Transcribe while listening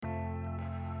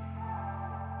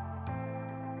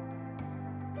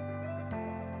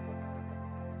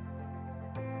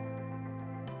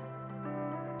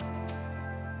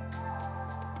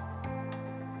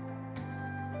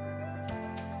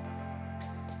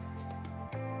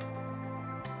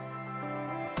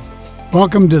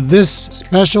Welcome to this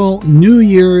special New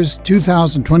Year's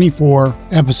 2024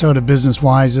 episode of Business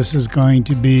Wise. This is going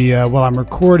to be, I'm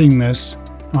recording this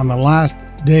on the last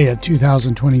day of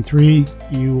 2023.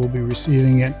 You will be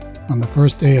receiving it on the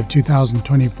first day of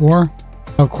 2024.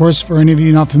 Of course, for any of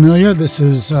you not familiar, this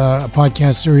is a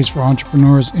podcast series for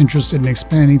entrepreneurs interested in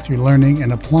expanding through learning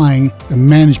and applying the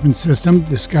management system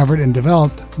discovered and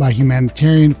developed by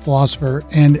humanitarian, philosopher,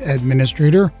 and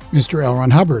administrator, Mr. L.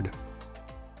 Ron Hubbard.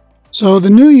 So the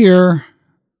new year,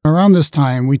 around this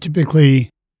time,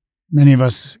 many of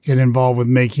us get involved with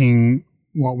making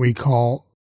what we call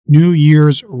New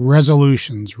Year's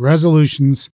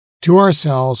resolutions to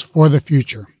ourselves for the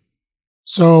future.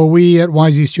 So we at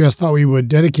Wise East US thought we would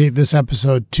dedicate this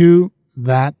episode to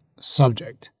that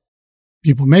subject.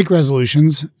 People make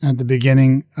resolutions at the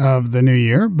beginning of the new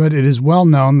year, but it is well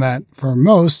known that for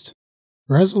most,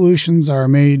 resolutions are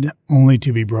made only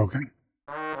to be broken.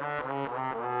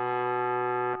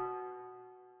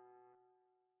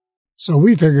 So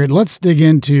we figured let's dig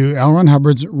into L. Ron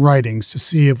Hubbard's writings to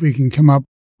see if we can come up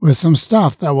with some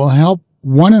stuff that will help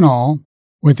one and all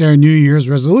with their New Year's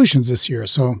resolutions this year.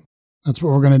 So that's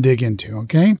what we're going to dig into,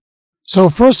 okay?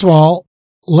 So first of all,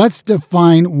 let's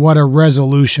define what a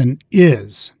resolution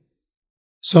is.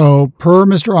 So per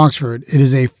Mr. Oxford, it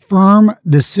is a firm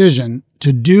decision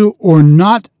to do or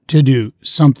not to do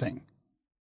something.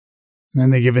 And then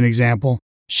they give an example.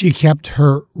 She kept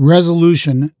her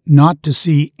resolution not to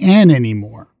see Anne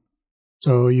anymore.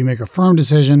 So you make a firm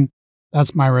decision,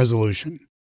 that's my resolution.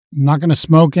 I'm not going to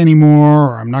smoke anymore,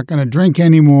 or I'm not going to drink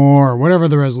anymore, or whatever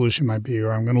the resolution might be,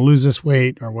 or I'm going to lose this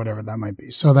weight, or whatever that might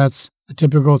be. So it's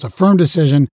a firm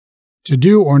decision to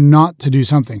do or not to do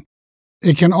something.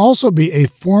 It can also be a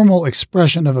formal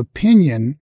expression of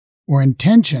opinion or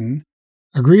intention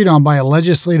agreed on by a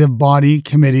legislative body,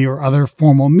 committee, or other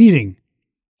formal meeting,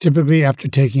 typically after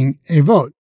taking a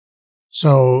vote.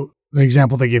 So the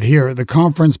example they give here, the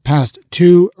conference passed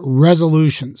 2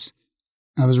 resolutions.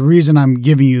 Now there's a reason I'm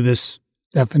giving you this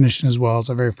definition as well. It's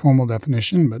a very formal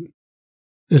definition, but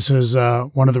this is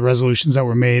one of the resolutions that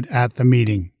were made at the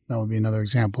meeting. That would be another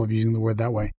example of using the word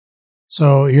that way.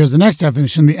 So here's the next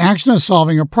definition, the action of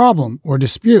solving a problem or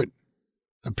dispute.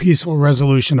 The peaceful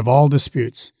resolution of all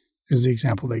disputes is the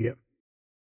example they give.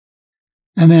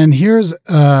 And then here's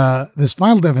this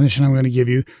final definition I'm going to give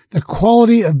you, the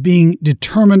quality of being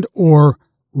determined or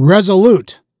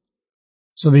resolute.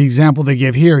 So the example they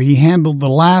give here, he handled the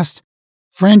last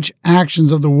French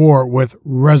actions of the war with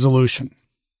resolution.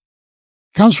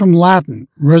 It comes from Latin,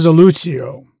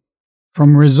 resolutio,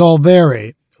 from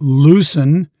resolvere,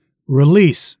 loosen,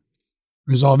 release,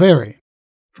 resolvere,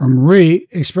 from re,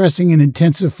 expressing an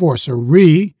intensive force, so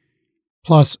re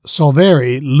plus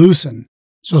solvere, loosen.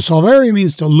 So solvere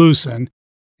means to loosen,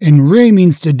 and re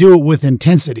means to do it with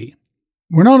intensity.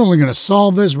 We're not only going to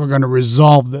solve this, we're going to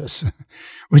resolve this,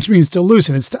 which means to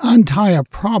loosen. It's to untie a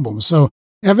problem. So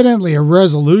evidently a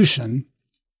resolution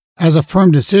as a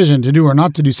firm decision to do or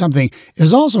not to do something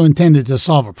is also intended to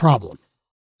solve a problem,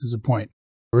 is the point.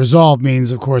 Resolve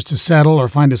means, of course, to settle or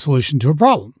find a solution to a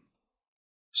problem.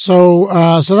 So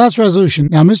that's resolution.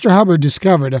 Now, Mr. Hubbard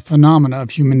discovered a phenomena of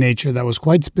human nature that was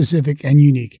quite specific and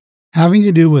unique, having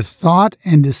to do with thought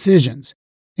and decisions.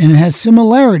 And it has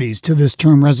similarities to this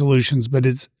term resolutions, but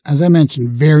it's, as I mentioned,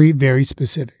 very, very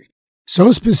specific.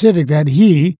 So specific that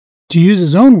he, to use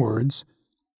his own words,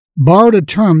 borrowed a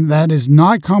term that is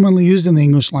not commonly used in the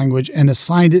English language and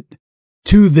assigned it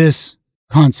to this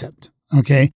concept.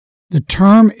 Okay? The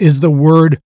term is the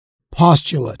word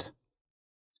postulate.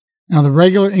 Now, the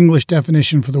regular English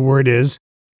definition for the word is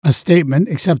a statement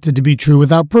accepted to be true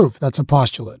without proof. That's a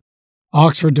postulate.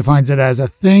 Oxford defines it as a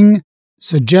thing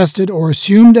suggested or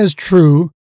assumed as true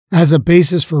as a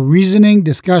basis for reasoning,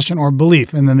 discussion, or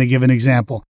belief. And then they give an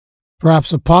example.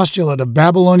 Perhaps a postulate of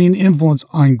Babylonian influence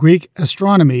on Greek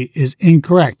astronomy is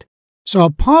incorrect. So a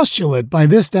postulate, by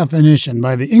this definition,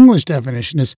 by the English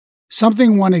definition, is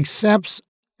something one accepts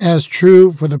as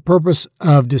true for the purpose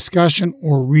of discussion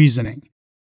or reasoning.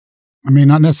 It may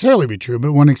not necessarily be true,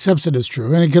 but one accepts it as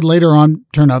true, and it could later on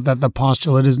turn out that the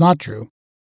postulate is not true.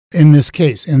 In this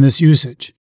case, in this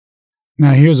usage.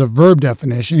 Now here's a verb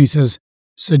definition. He says,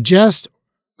 suggest,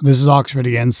 this is Oxford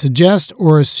again, suggest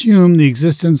or assume the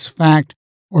existence, fact,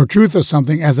 or truth of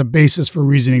something as a basis for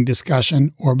reasoning,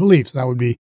 discussion, or belief. That would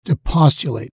be to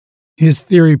postulate. His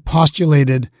theory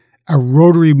postulated a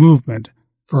rotary movement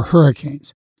for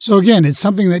hurricanes. So again, it's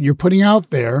something that you're putting out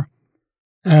there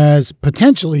as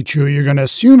potentially true. You're going to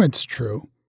assume it's true.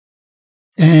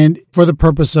 And for the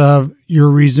purpose of your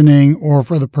reasoning or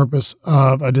for the purpose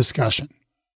of a discussion.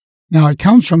 Now, it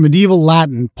comes from medieval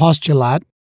Latin postulate,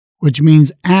 which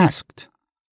means asked,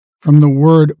 from the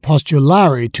word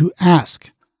postulare, to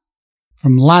ask,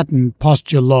 from Latin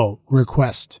postulo,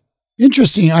 request.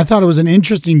 Interesting. I thought it was an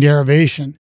interesting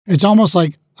derivation. It's almost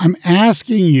like I'm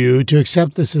asking you to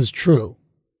accept this as true.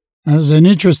 As an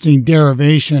interesting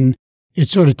derivation, it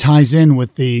sort of ties in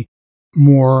with the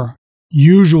more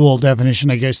usual definition,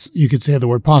 I guess you could say, of the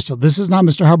word postulate. This is not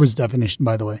Mr. Hubbard's definition,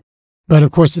 by the way. But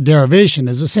of course, the derivation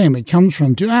is the same. It comes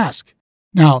from to ask.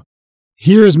 Now,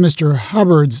 here is Mr.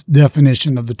 Hubbard's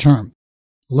definition of the term.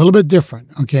 A little bit different,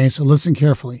 okay? So listen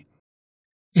carefully.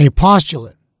 A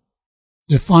postulate,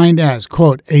 defined as,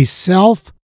 quote, a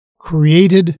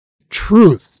self-created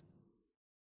truth,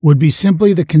 would be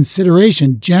simply the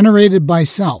consideration generated by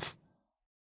self.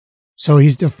 So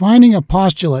he's defining a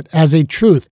postulate as a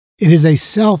truth. It is a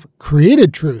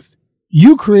self-created truth.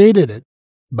 You created it,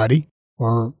 buddy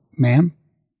or ma'am.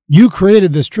 You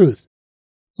created this truth.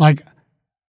 Like,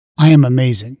 I am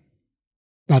amazing.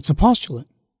 That's a postulate.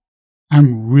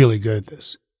 I'm really good at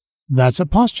this. That's a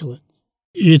postulate.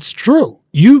 It's true.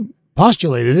 You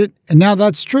postulated it, and now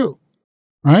that's true,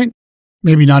 right?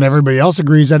 Maybe not everybody else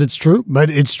agrees that it's true, but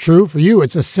it's true for you.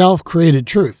 It's a self-created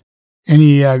truth. And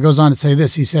he goes on to say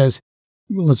this. He says,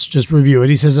 let's just review it.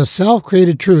 He says, a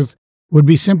self-created truth would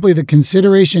be simply the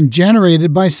consideration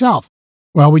generated by self.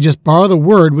 Well, we just borrow the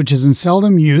word, which is in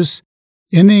seldom use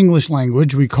in the English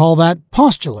language. We call that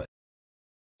postulate.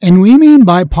 And we mean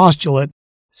by postulate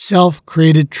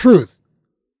self-created truth.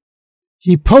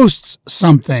 He posts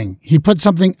something. He puts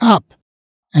something up.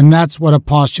 And that's what a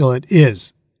postulate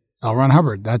is. L. Ron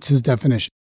Hubbard, that's his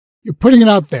definition. You're putting it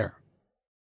out there.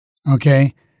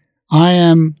 Okay? I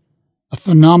am a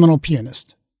phenomenal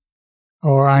pianist.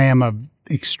 Or I am an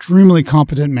extremely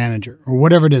competent manager. Or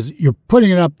whatever it is. You're putting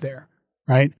it up there,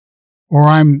 right? Or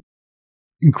I'm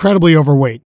incredibly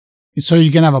overweight. So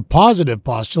you can have a positive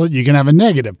postulate. You can have a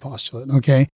negative postulate.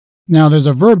 Okay? Now, there's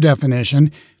a verb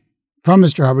definition from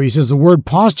Mr. Hubbard. He says the word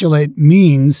postulate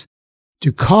means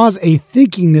to cause a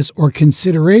thinkingness or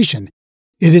consideration.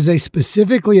 It is a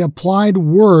specifically applied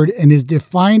word and is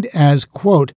defined as,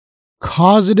 quote,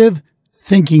 causative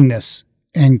thinkingness,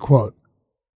 end quote.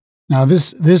 Now,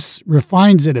 this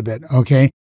refines it a bit, okay?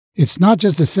 It's not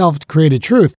just a self-created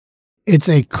truth. It's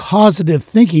a causative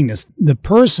thinkingness. The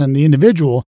person, the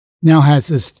individual, now has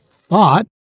this thought,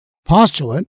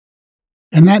 postulate,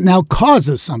 and that now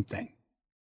causes something.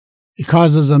 It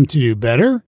causes them to do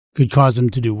better, could cause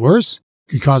them to do worse,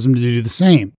 could cause them to do the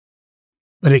same.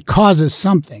 But it causes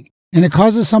something, and it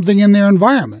causes something in their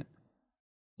environment.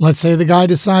 Let's say the guy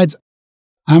decides,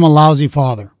 I'm a lousy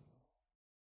father.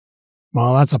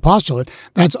 Well, that's a postulate.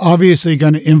 That's obviously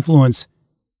going to influence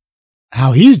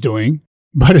how he's doing,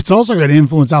 but it's also going to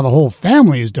influence how the whole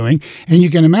family is doing. And you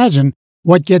can imagine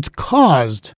what gets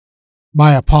caused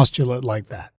by a postulate like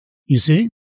that. You see?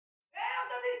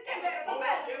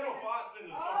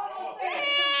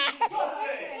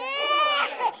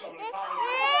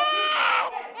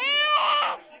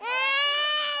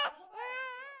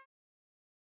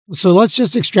 So let's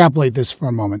just extrapolate this for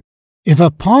a moment. If a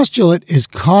postulate is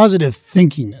causative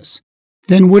thinkingness,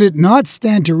 then would it not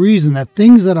stand to reason that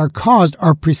things that are caused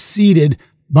are preceded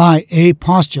by a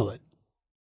postulate?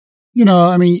 You know,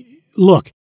 I mean,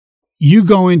 look, you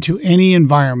go into any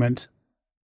environment,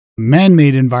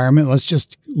 man-made environment, let's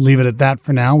just leave it at that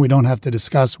for now. We don't have to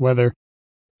discuss whether,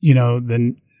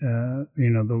 the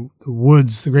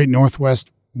woods, the great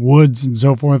Northwest woods and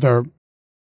so forth are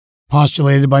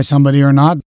postulated by somebody or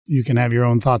not. You can have your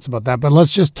own thoughts about that. But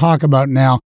let's just talk about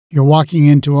now, you're walking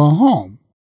into a home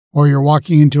or you're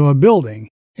walking into a building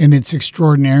and it's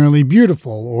extraordinarily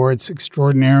beautiful or it's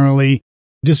extraordinarily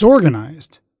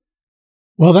disorganized.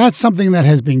 Well, that's something that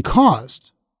has been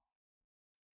caused.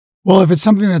 Well, if it's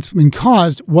something that's been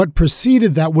caused, what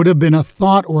preceded that would have been a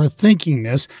thought or a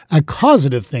thinkingness, a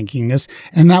causative thinkingness,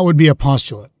 and that would be a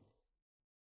postulate.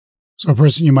 So a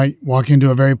person, you might walk into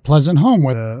a very pleasant home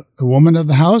where the woman of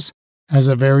the house has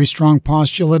a very strong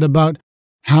postulate about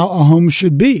how a home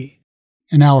should be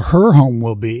and how her home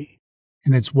will be.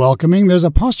 And it's welcoming. There's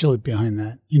a postulate behind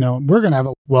that. We're going to have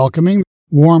a welcoming,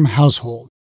 warm household.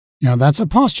 That's a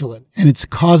postulate, and it's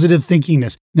causative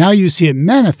thinkingness. Now you see it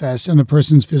manifest in the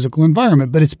person's physical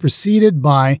environment, but it's preceded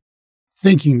by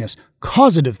thinkingness,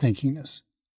 causative thinkingness.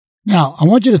 Now, I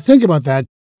want you to think about that.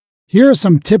 Here are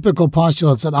some typical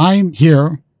postulates that I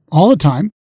hear all the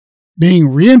time being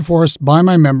reinforced by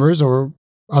my members or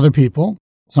other people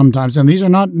sometimes, and these are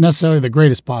not necessarily the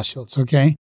greatest postulates,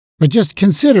 okay? But just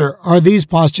consider, are these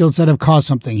postulates that have caused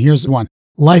something? Here's one.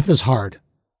 Life is hard,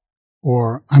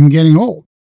 or I'm getting old,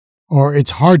 or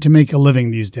it's hard to make a living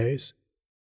these days,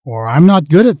 or I'm not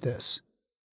good at this.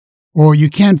 or you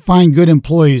can't find good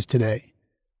employees today,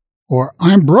 or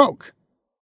I'm broke.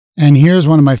 And here's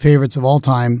one of my favorites of all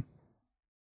time.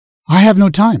 I have no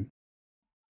time.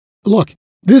 Look,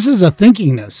 this is a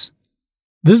thinkingness.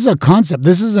 This is a concept.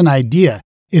 This is an idea.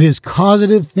 It is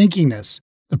causative thinkingness.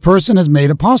 The person has made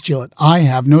a postulate. I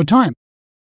have no time.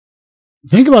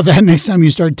 Think about that next time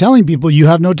you start telling people you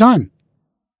have no time.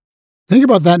 Think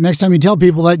about that next time you tell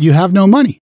people that you have no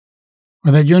money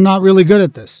or that you're not really good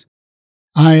at this.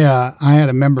 I had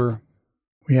a member,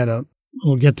 we had a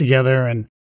little get together and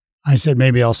I said,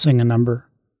 maybe I'll sing a number.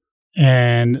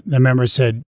 And the member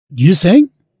said, do you sing?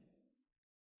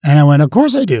 And I went, of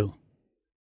course I do.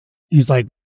 He's like,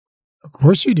 of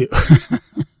course you do.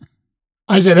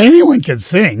 I said, anyone can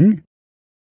sing.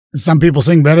 Some people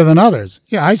sing better than others.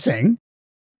 Yeah, I sing.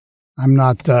 I'm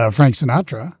not Frank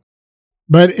Sinatra.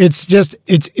 But it's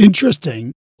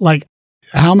interesting, like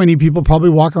how many people probably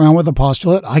walk around with a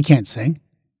postulate, I can't sing.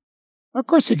 Of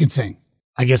course they can sing.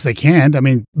 I guess they can't. I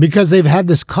mean, because they've had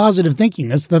this causative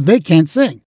thinkingness that they can't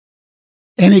sing.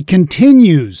 And it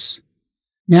continues.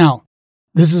 Now,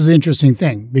 this is an interesting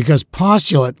thing because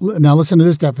postulate, now listen to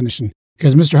this definition,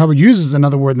 because Mr. Hubbard uses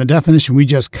another word in the definition we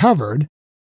just covered,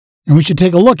 and we should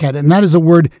take a look at it, and that is the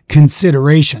word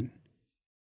consideration.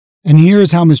 And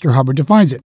here's how Mr. Hubbard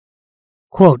defines it.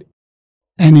 Quote,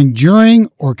 an enduring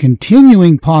or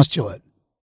continuing postulate.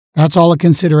 That's all a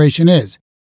consideration is.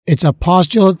 It's a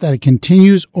postulate that it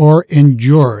continues or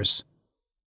endures.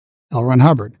 L. Ron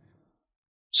Hubbard.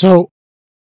 So,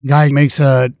 guy makes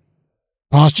a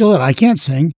postulate, I can't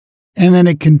sing, and then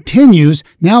it continues.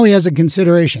 Now he has a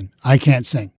consideration, I can't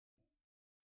sing.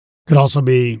 Could also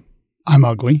be, I'm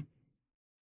ugly.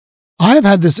 I've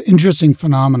had this interesting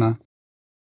phenomena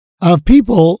of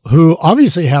people who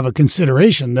obviously have a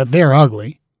consideration that they're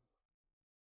ugly,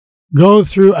 go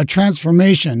through a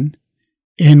transformation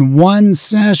in one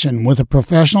session with a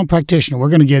professional practitioner. We're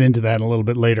going to get into that a little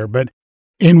bit later, but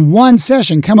in one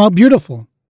session come out beautiful.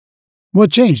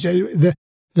 What changed?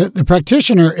 The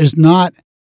practitioner is not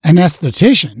an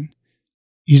esthetician.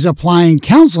 He's applying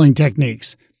counseling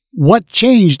techniques. What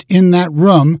changed in that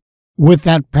room with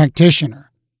that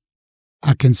practitioner?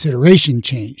 A consideration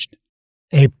changed.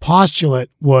 A postulate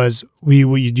was, we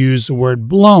would use the word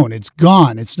blown. It's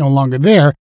gone. It's no longer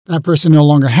there. That person no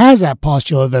longer has that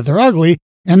postulate that they're ugly,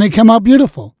 and they come out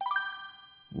beautiful.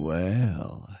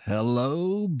 Well,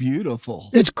 hello, beautiful.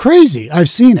 It's crazy. I've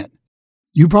seen it.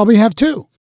 You probably have too.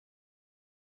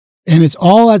 And it's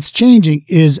all that's changing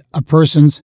is a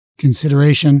person's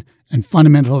consideration and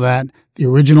fundamental to that, the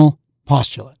original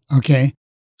postulate. Okay?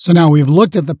 So now we've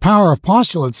looked at the power of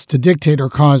postulates to dictate or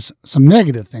cause some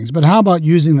negative things, but how about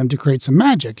using them to create some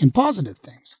magic and positive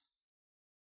things?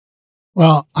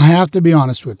 Well, I have to be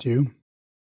honest with you,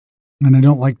 and I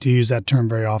don't like to use that term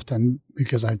very often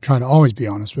because I try to always be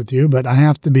honest with you, but I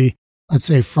have to be, let's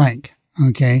say, frank,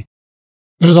 okay?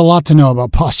 There's a lot to know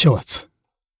about postulates.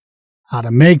 How to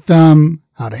make them,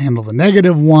 how to handle the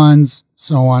negative ones,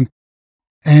 so on.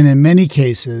 And in many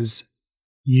cases,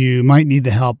 you might need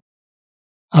the help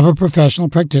of a professional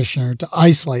practitioner to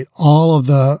isolate all of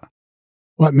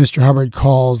what Mr. Hubbard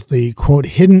calls the, quote,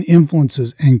 hidden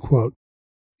influences, end quote,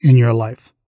 in your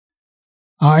life.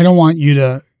 I don't want you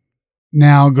to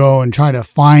now go and try to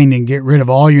find and get rid of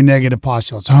all your negative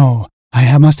postulates. Oh,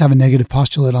 I must have a negative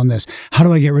postulate on this. How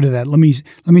do I get rid of that? Let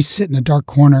me sit in a dark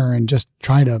corner and just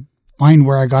try to find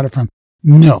where I got it from.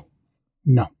 No,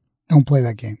 don't play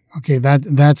that game. Okay,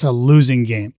 that's a losing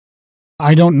game.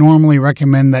 I don't normally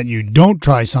recommend that you don't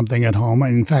try something at home.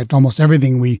 In fact, almost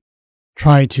everything we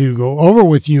try to go over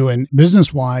with you and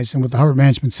business-wise and with the Hubbard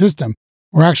Management System,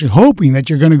 we're actually hoping that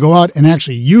you're going to go out and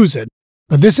actually use it.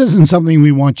 But this isn't something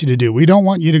we want you to do. We don't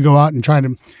want you to go out and try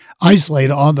to isolate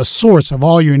all the source of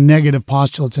all your negative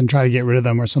postulates and try to get rid of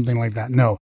them or something like that.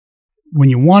 No. When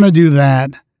you want to do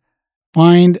that,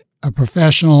 find a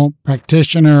professional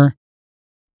practitioner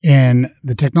in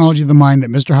the technology of the mind that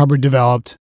Mr. Hubbard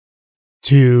developed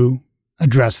to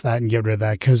address that and get rid of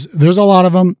that, because there's a lot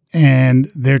of them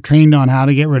and they're trained on how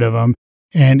to get rid of them.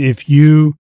 And if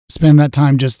you spend that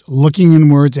time just looking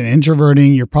inwards and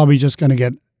introverting, you're probably just going to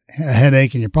get a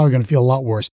headache and you're probably going to feel a lot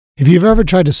worse. If you've ever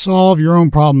tried to solve your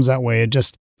own problems that way,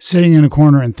 just sitting in a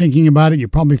corner and thinking about it, you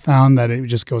probably found that it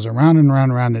just goes around and around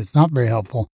and around. And it's not very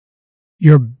helpful.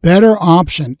 Your better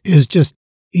option is just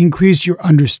increase your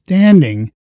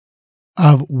understanding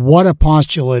of what a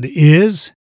postulate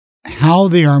is, how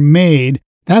they are made.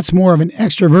 That's more of an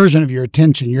extra version of your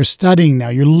attention. You're studying now.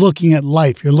 You're looking at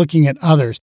life. You're looking at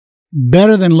others.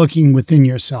 Better than looking within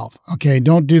yourself. Okay,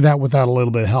 don't do that without a little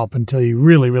bit of help until you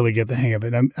really, really get the hang of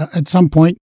it. At some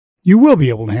point, you will be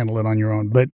able to handle it on your own,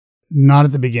 but not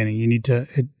at the beginning.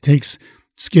 It takes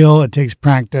skill, it takes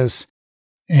practice,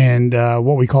 and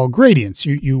what we call gradients.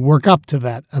 You work up to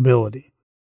that ability.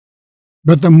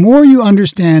 But the more you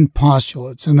understand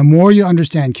postulates and the more you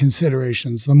understand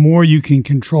considerations, the more you can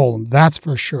control them. That's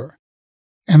for sure.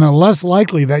 And the less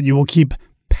likely that you will keep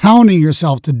pounding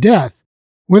yourself to death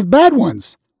with bad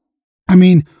ones. I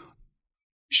mean,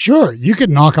 sure, you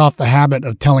could knock off the habit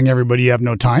of telling everybody you have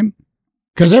no time,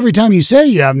 because every time you say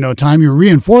you have no time, you're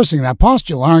reinforcing that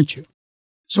postulate, aren't you?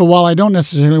 So while I don't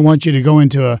necessarily want you to go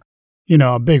into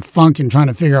a big funk and trying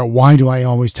to figure out why do I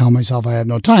always tell myself I have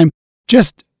no time,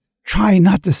 just try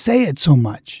not to say it so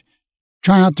much.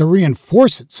 Try not to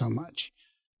reinforce it so much,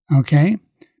 okay?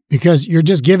 Because you're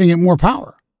just giving it more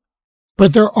power.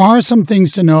 But there are some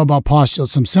things to know about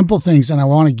postulates, some simple things, and I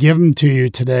want to give them to you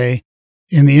today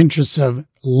in the interest of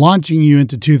launching you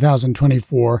into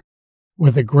 2024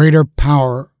 with a greater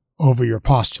power over your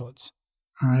postulates.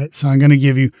 All right, so I'm going to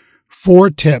give you 4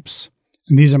 tips,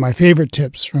 and these are my favorite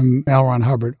tips from L. Ron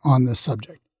Hubbard on this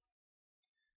subject.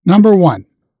 Number 1,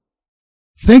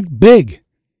 think big.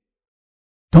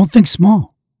 Don't think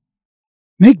small.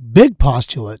 Make big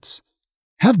postulates.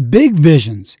 Have big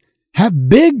visions. Have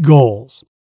big goals.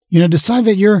 Decide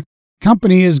that your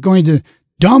company is going to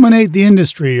dominate the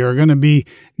industry or going to be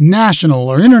national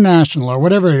or international or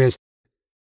whatever it is.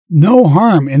 No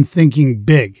harm in thinking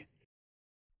big.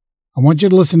 I want you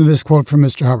to listen to this quote from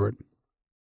Mr. Hubbard.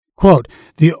 Quote,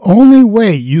 "The only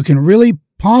way you can really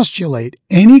postulate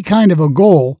any kind of a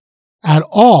goal at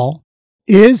all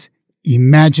is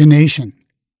imagination.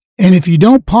 And if you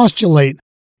don't postulate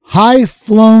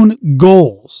high-flown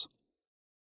goals,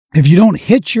 if you don't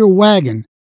hitch your wagon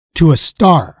to a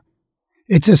star,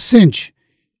 it's a cinch.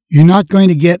 You're not going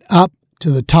to get up to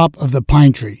the top of the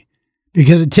pine tree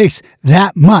because it takes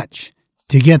that much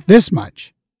to get this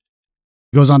much."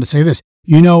 He goes on to say this,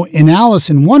 in Alice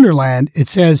in Wonderland, it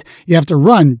says you have to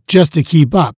run just to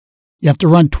keep up. You have to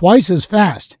run twice as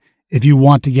fast if you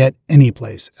want to get any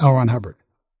place. L. Ron Hubbard.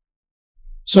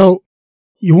 So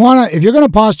if you're going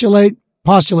to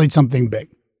postulate something big.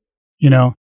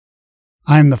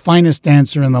 I'm the finest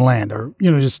dancer in the land, or,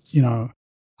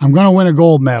 I'm going to win a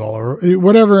gold medal, or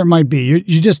whatever it might be.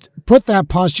 You just put that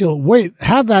postulate,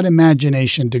 have that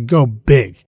imagination to go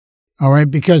big. All right.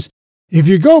 Because if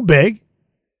you go big,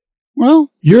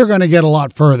 well, you're going to get a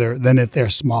lot further than if they're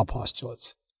small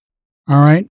postulates. All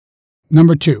right.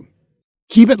 Number 2,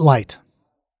 keep it light.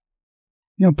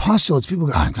 Postulates, people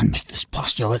go, I'm going to make this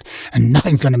postulate and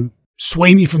nothing's going to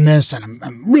sway me from this. And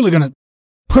I'm really going to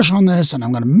push on this and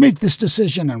I'm going to make this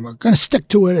decision and we're going to stick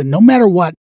to it. And no matter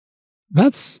what,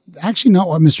 that's actually not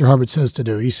what Mr. Hubbard says to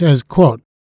do. He says, quote,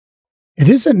 "It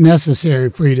isn't necessary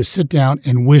for you to sit down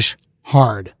and wish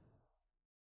hard.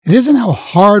 It isn't how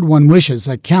hard one wishes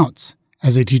that counts,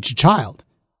 as they teach a child.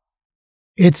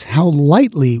 It's how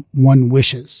lightly one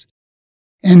wishes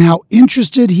and how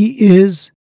interested he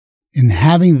is in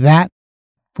having that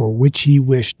for which he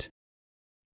wished."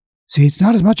 See, it's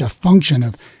not as much a function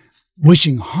of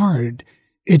wishing hard.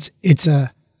 It's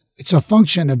a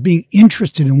function of being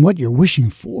interested in what you're wishing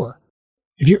for.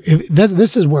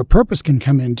 This is where purpose can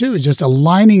come in too. It's just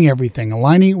aligning everything,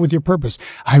 aligning it with your purpose.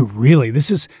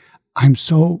 I'm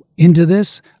so into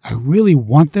this. I really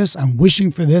want this. I'm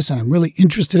wishing for this, and I'm really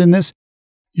interested in this.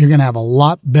 You're going to have a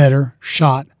lot better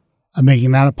shot of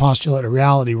making that a postulate a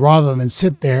reality rather than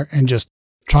sit there and just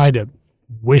try to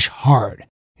wish hard.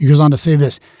 He goes on to say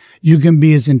this, "You can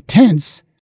be as intense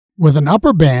with an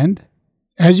upper band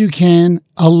as you can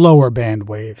a lower band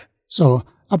wave." So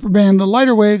upper band, the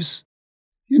lighter waves,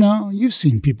 you've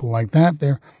seen people like that.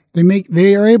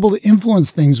 They are able to influence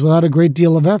things without a great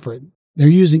deal of effort. They're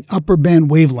using upper band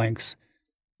wavelengths.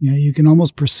 You can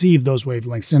almost perceive those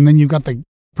wavelengths. And then you've got the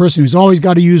person who's always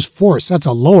got to use force. That's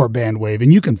a lower band wave,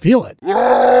 and you can feel it.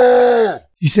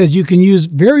 He says you can use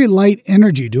very light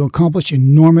energy to accomplish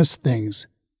enormous things.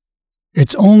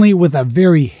 It's only with a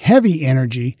very heavy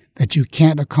energy that you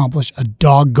can't accomplish a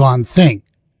doggone thing.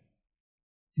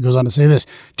 He goes on to say this,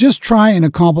 "Just try and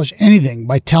accomplish anything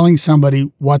by telling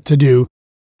somebody what to do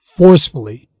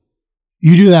forcefully.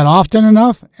 You do that often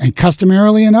enough and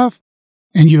customarily enough,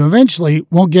 and you eventually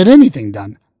won't get anything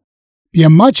done. Be a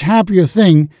much happier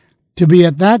thing to be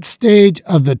at that stage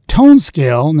of the tone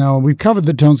scale." Now, we covered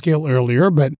the tone scale earlier,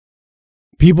 but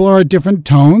people are at different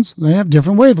tones. They have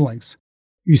different wavelengths.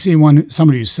 You see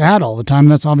somebody who's sad all the time,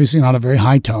 that's obviously not a very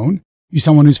high tone. You see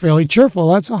someone who's fairly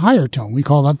cheerful, that's a higher tone. We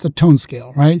call that the tone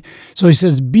scale, right? So he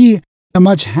says, be a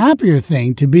much happier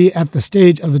thing to be at the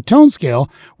stage of the tone scale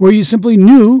where you simply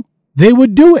knew they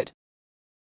would do it.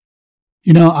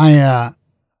 A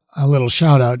little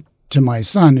shout out to my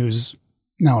son who's,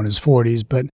 now in his 40s,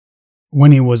 but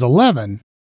when he was 11,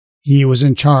 he was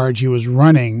in charge. He was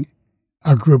running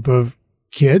a group of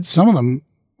kids, some of them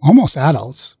almost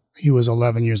adults. He was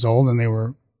 11 years old,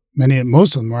 and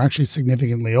most of them were actually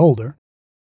significantly older.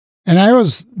 And I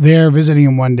was there visiting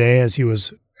him one day as he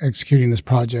was executing this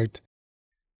project.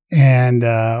 And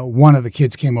one of the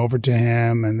kids came over to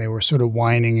him, and they were sort of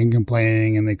whining and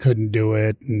complaining, and they couldn't do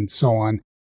it, and so on.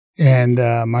 And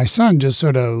my son just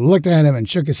sort of looked at him and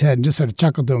shook his head and just sort of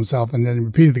chuckled to himself, and then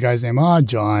repeated the guy's name. "Oh,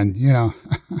 John,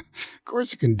 of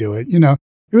course you can do it."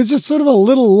 It was just sort of a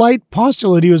little light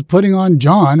postulate he was putting on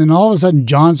John. And all of a sudden,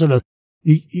 John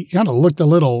he kind of looked a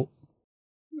little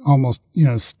almost,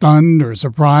 stunned or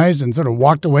surprised, and sort of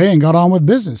walked away and got on with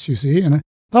business, you see. And I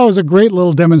thought it was a great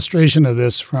little demonstration of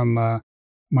this from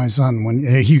my son when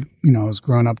he, has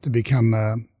grown up to become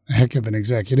a heck of an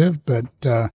executive. But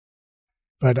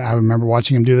I remember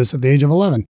watching him do this at the age of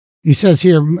 11. He says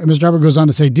here, Mr. Hubbard goes on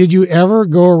to say, "Did you ever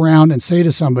go around and say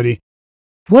to somebody,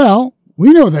 'Well,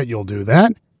 we know that you'll do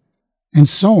that,' and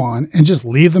so on, and just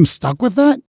leave them stuck with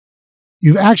that?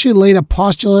 You've actually laid a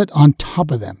postulate on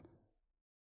top of them.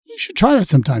 You should try that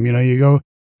sometime. You go,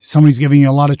 somebody's giving you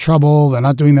a lot of trouble, they're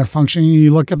not doing their function,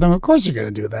 you look at them, of course you're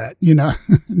going to do that,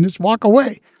 and just walk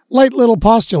away. Light little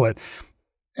postulate.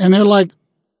 And they're like,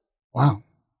 wow,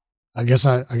 I guess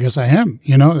I am.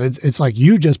 It's like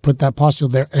you just put that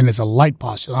postulate there, and it's a light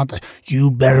postulate, not the,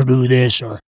 you better do this,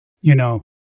 or,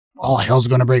 all hell's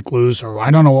going to break loose, or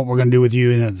I don't know what we're going to do with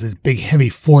you, this big, heavy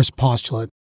force postulate.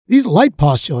 These light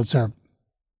postulates are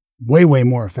way, way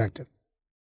more effective.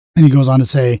 And he goes on to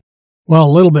say, well,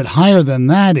 a little bit higher than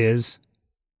that is,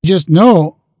 you just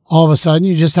know, all of a sudden,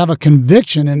 you just have a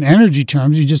conviction in energy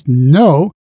terms. You just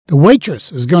know the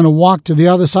waitress is going to walk to the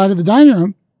other side of the dining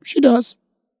room. She does.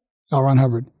 L. Ron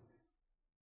Hubbard.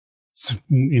 So,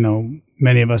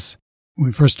 many of us, when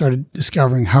we first started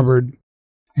discovering Hubbard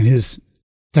and his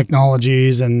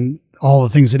technologies and all the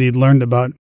things that he'd learned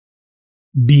about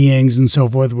beings and so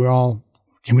forth,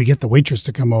 can we get the waitress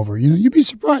to come over? You'd be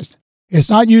surprised. It's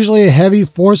not usually a heavy,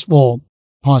 forceful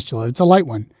postulate. It's a light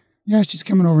one. Yeah, she's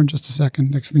coming over in just a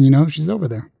second. Next thing you know, she's over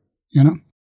there,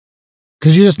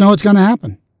 because you just know it's going to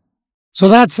happen. So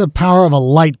that's the power of a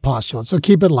light postulate. So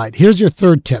keep it light. Here's your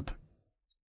third tip.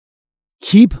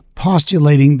 Keep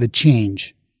postulating the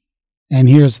change. And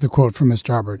here's the quote from Mr.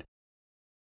 Hubbard.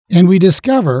 And we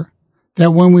discover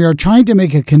that when we are trying to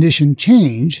make a condition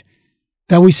change,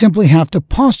 that we simply have to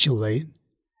postulate,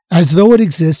 as though it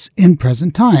exists in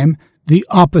present time, the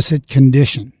opposite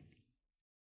condition.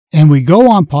 And we go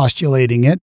on postulating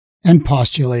it, and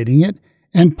postulating it,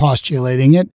 and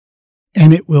postulating it,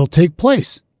 and it will take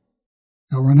place.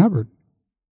 L. Ron Hubbard.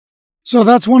 So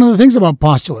that's one of the things about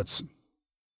postulates.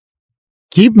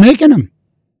 Keep making them.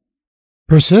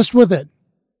 Persist with it.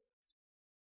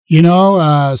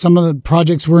 Some of the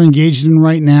projects we're engaged in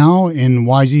right now in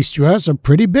Wise East US are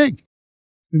pretty big.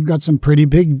 We've got some pretty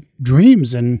big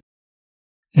dreams, and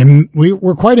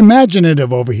we're quite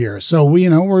imaginative over here. So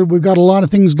we've got a lot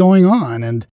of things going on,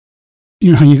 and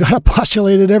you got to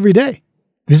postulate it every day.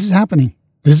 This is happening.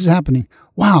 This is happening.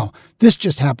 Wow, this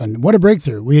just happened. What a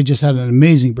breakthrough. We had just had an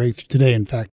amazing breakthrough today, in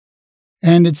fact.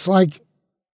 And it's like,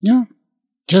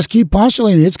 just keep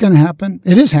postulating. It's going to happen.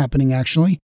 It is happening,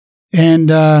 actually. And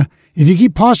if you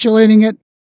keep postulating it,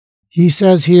 he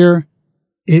says here,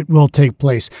 it will take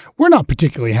place. We're not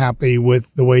particularly happy with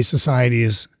the way society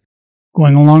is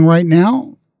going along right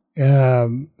now.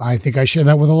 I think I share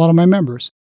that with a lot of my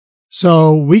members.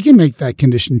 So we can make that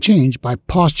condition change by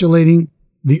postulating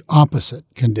the opposite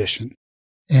condition.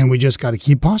 And we just got to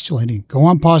keep postulating. Go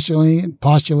on postulating it,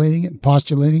 postulating it,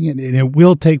 postulating it, and it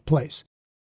will take place.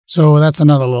 So that's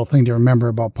another little thing to remember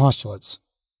about postulates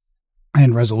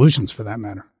and resolutions, for that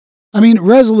matter.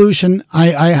 Resolution,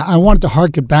 I wanted to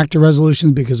harken back to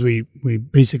resolutions because we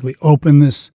basically open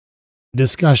this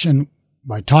discussion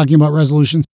by talking about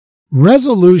resolutions.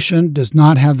 Resolution does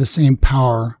not have the same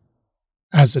power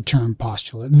as the term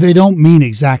postulate. They don't mean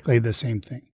exactly the same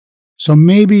thing. So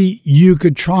maybe you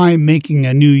could try making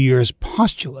a New Year's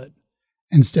postulate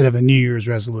instead of a New Year's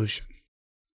resolution.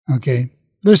 Okay?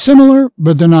 They're similar,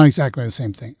 but they're not exactly the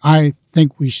same thing. I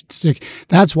think we should stick.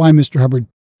 That's why Mr. Hubbard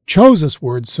chose this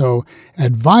word so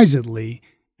advisedly,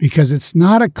 because it's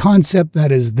not a concept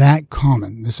that is that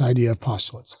common, this idea of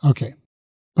postulates. Okay.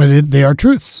 But they are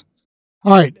truths.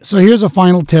 All right. So here's a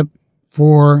final tip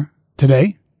for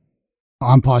today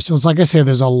on postulates. Like I say,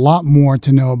 there's a lot more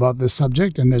to know about this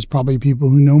subject, and there's probably people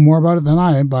who know more about it than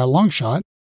I am by a long shot.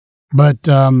 But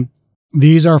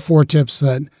these are 4 tips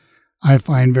that I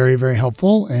find very, very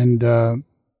helpful and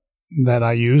that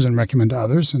I use and recommend to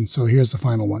others. And so here's the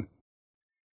final one.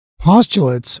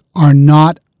 Postulates are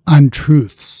not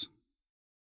untruths.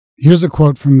 Here's a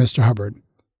quote from Mr. Hubbard.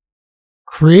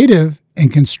 Creative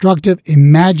and constructive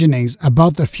imaginings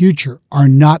about the future are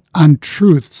not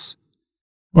untruths,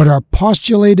 but are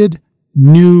postulated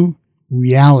new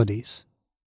realities.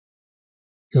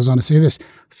 He goes on to say this,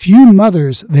 few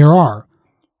mothers there are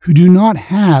who do not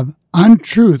have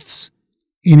untruths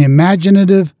in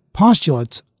imaginative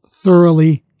postulates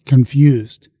thoroughly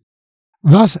confused,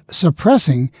 thus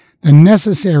suppressing the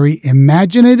necessary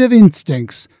imaginative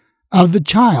instincts of the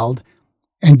child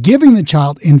and giving the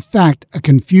child, in fact, a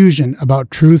confusion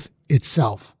about truth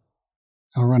itself.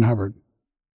 L. Ron Hubbard.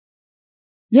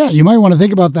 Yeah, you might want to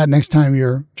think about that next time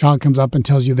your child comes up and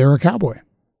tells you they're a cowboy.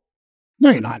 No,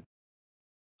 you're not.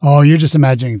 Oh, you're just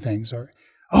imagining things. Or,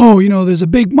 oh, there's a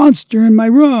big monster in my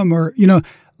room. Or,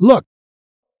 look,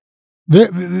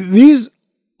 these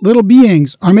little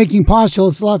beings are making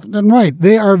postulates left and right.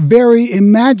 They are very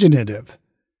imaginative.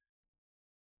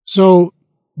 So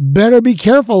better be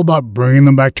careful about bringing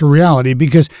them back to reality,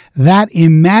 because that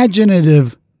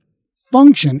imaginative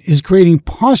function is creating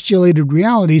postulated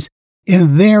realities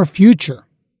in their future.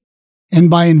 And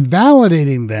by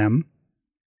invalidating them,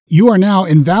 you are now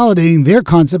invalidating their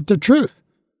concept of truth.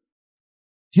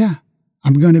 Yeah,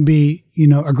 I'm going to be,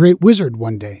 a great wizard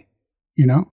one day,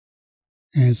 And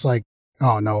it's like,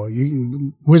 oh no,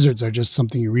 wizards are just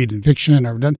something you read in fiction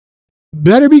or done.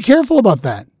 Better be careful about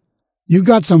that. You've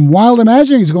got some wild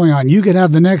imaginings going on. You could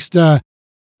have the next,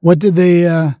 what did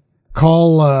they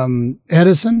call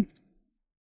Edison?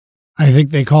 I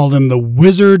think they called him the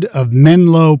Wizard of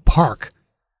Menlo Park.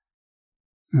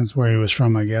 That's where he was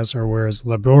from, I guess, or where his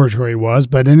laboratory was.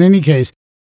 But in any case,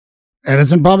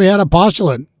 Edison probably had a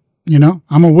postulate,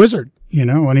 I'm a wizard,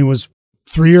 when he was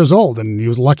 3 years old, and he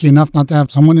was lucky enough not to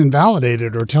have someone invalidate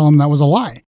it or tell him that was a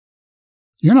lie.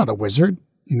 You're not a wizard.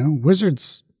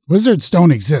 Wizards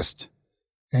don't exist.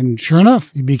 And sure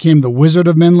enough, he became the Wizard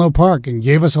of Menlo Park and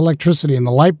gave us electricity and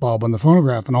the light bulb and the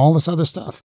phonograph and all this other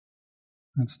stuff.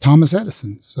 That's Thomas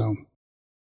Edison. So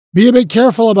be a bit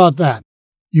careful about that.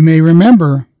 You may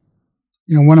remember,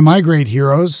 one of my great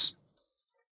heroes,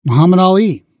 Muhammad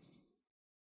Ali.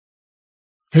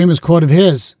 Famous quote of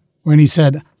his when he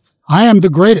said, "I am the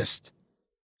greatest.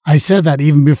 I said that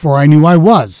even before I knew I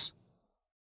was."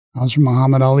 That was from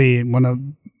Muhammad Ali, one of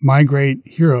my great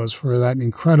heroes for that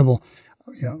incredible,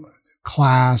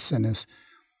 class and his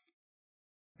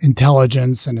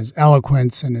intelligence and his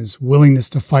eloquence and his willingness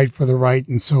to fight for the right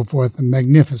and so forth. A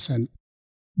magnificent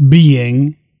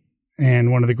being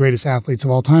and one of the greatest athletes of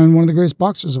all time and one of the greatest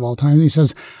boxers of all time. And he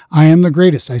says, "I am the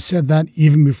greatest. I said that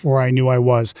even before I knew I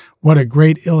was." What a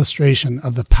great illustration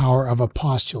of the power of a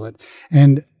postulate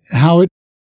and how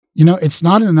it's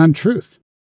not an untruth.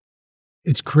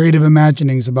 It's creative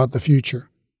imaginings about the future.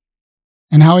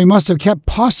 And how he must have kept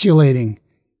postulating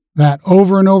that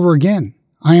over and over again.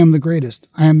 I am the greatest.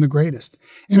 I am the greatest.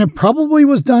 And it probably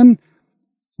was done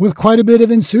with quite a bit of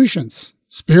insouciance,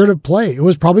 spirit of play. It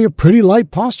was probably a pretty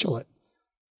light postulate.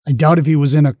 I doubt if he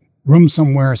was in a room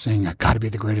somewhere saying, I got to be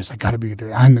the greatest. I got to be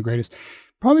I'm the greatest.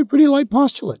 Probably pretty light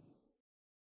postulate.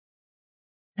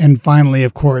 And finally,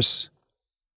 of course,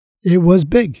 it was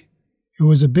big. It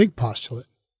was a big postulate.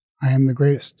 I am the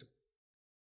greatest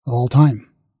of all time.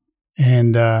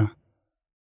 And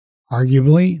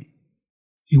arguably,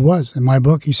 he was. In my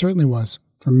book, he certainly was,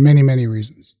 for many, many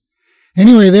reasons.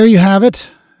 Anyway, there you have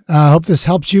it. I hope this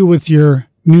helps you with your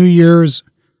New Year's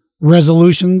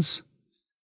resolutions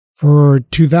for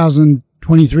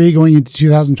 2023 going into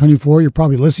 2024. You're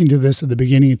probably listening to this at the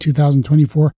beginning of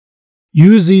 2024.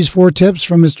 Use these 4 tips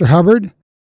from Mr. Hubbard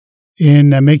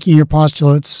in making your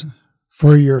postulates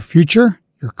for your future,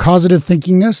 your causative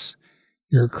thinkingness,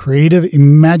 your creative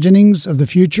imaginings of the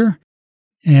future,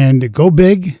 and go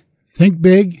big, think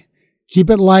big, keep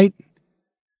it light,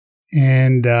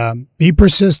 and be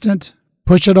persistent,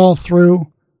 push it all through,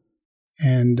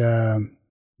 and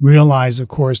realize, of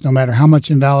course, no matter how much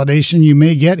invalidation you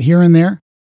may get here and there,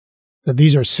 that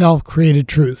these are self-created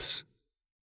truths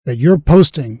that you're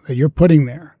posting, that you're putting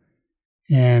there.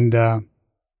 And the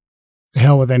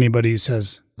hell with anybody who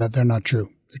says that they're not true.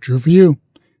 They're true for you.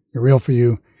 They're real for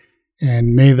you.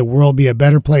 And may the world be a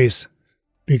better place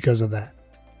because of that.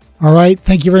 All right.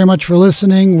 Thank you very much for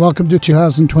listening. Welcome to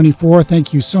 2024.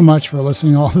 Thank you so much for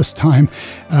listening all this time.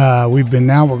 We're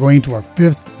going into our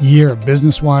 5th year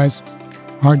business-wise.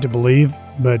 Hard to believe,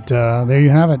 but there you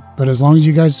have it. But as long as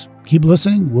you guys keep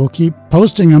listening, we'll keep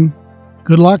posting them.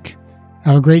 Good luck.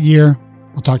 Have a great year.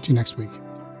 We'll talk to you next week.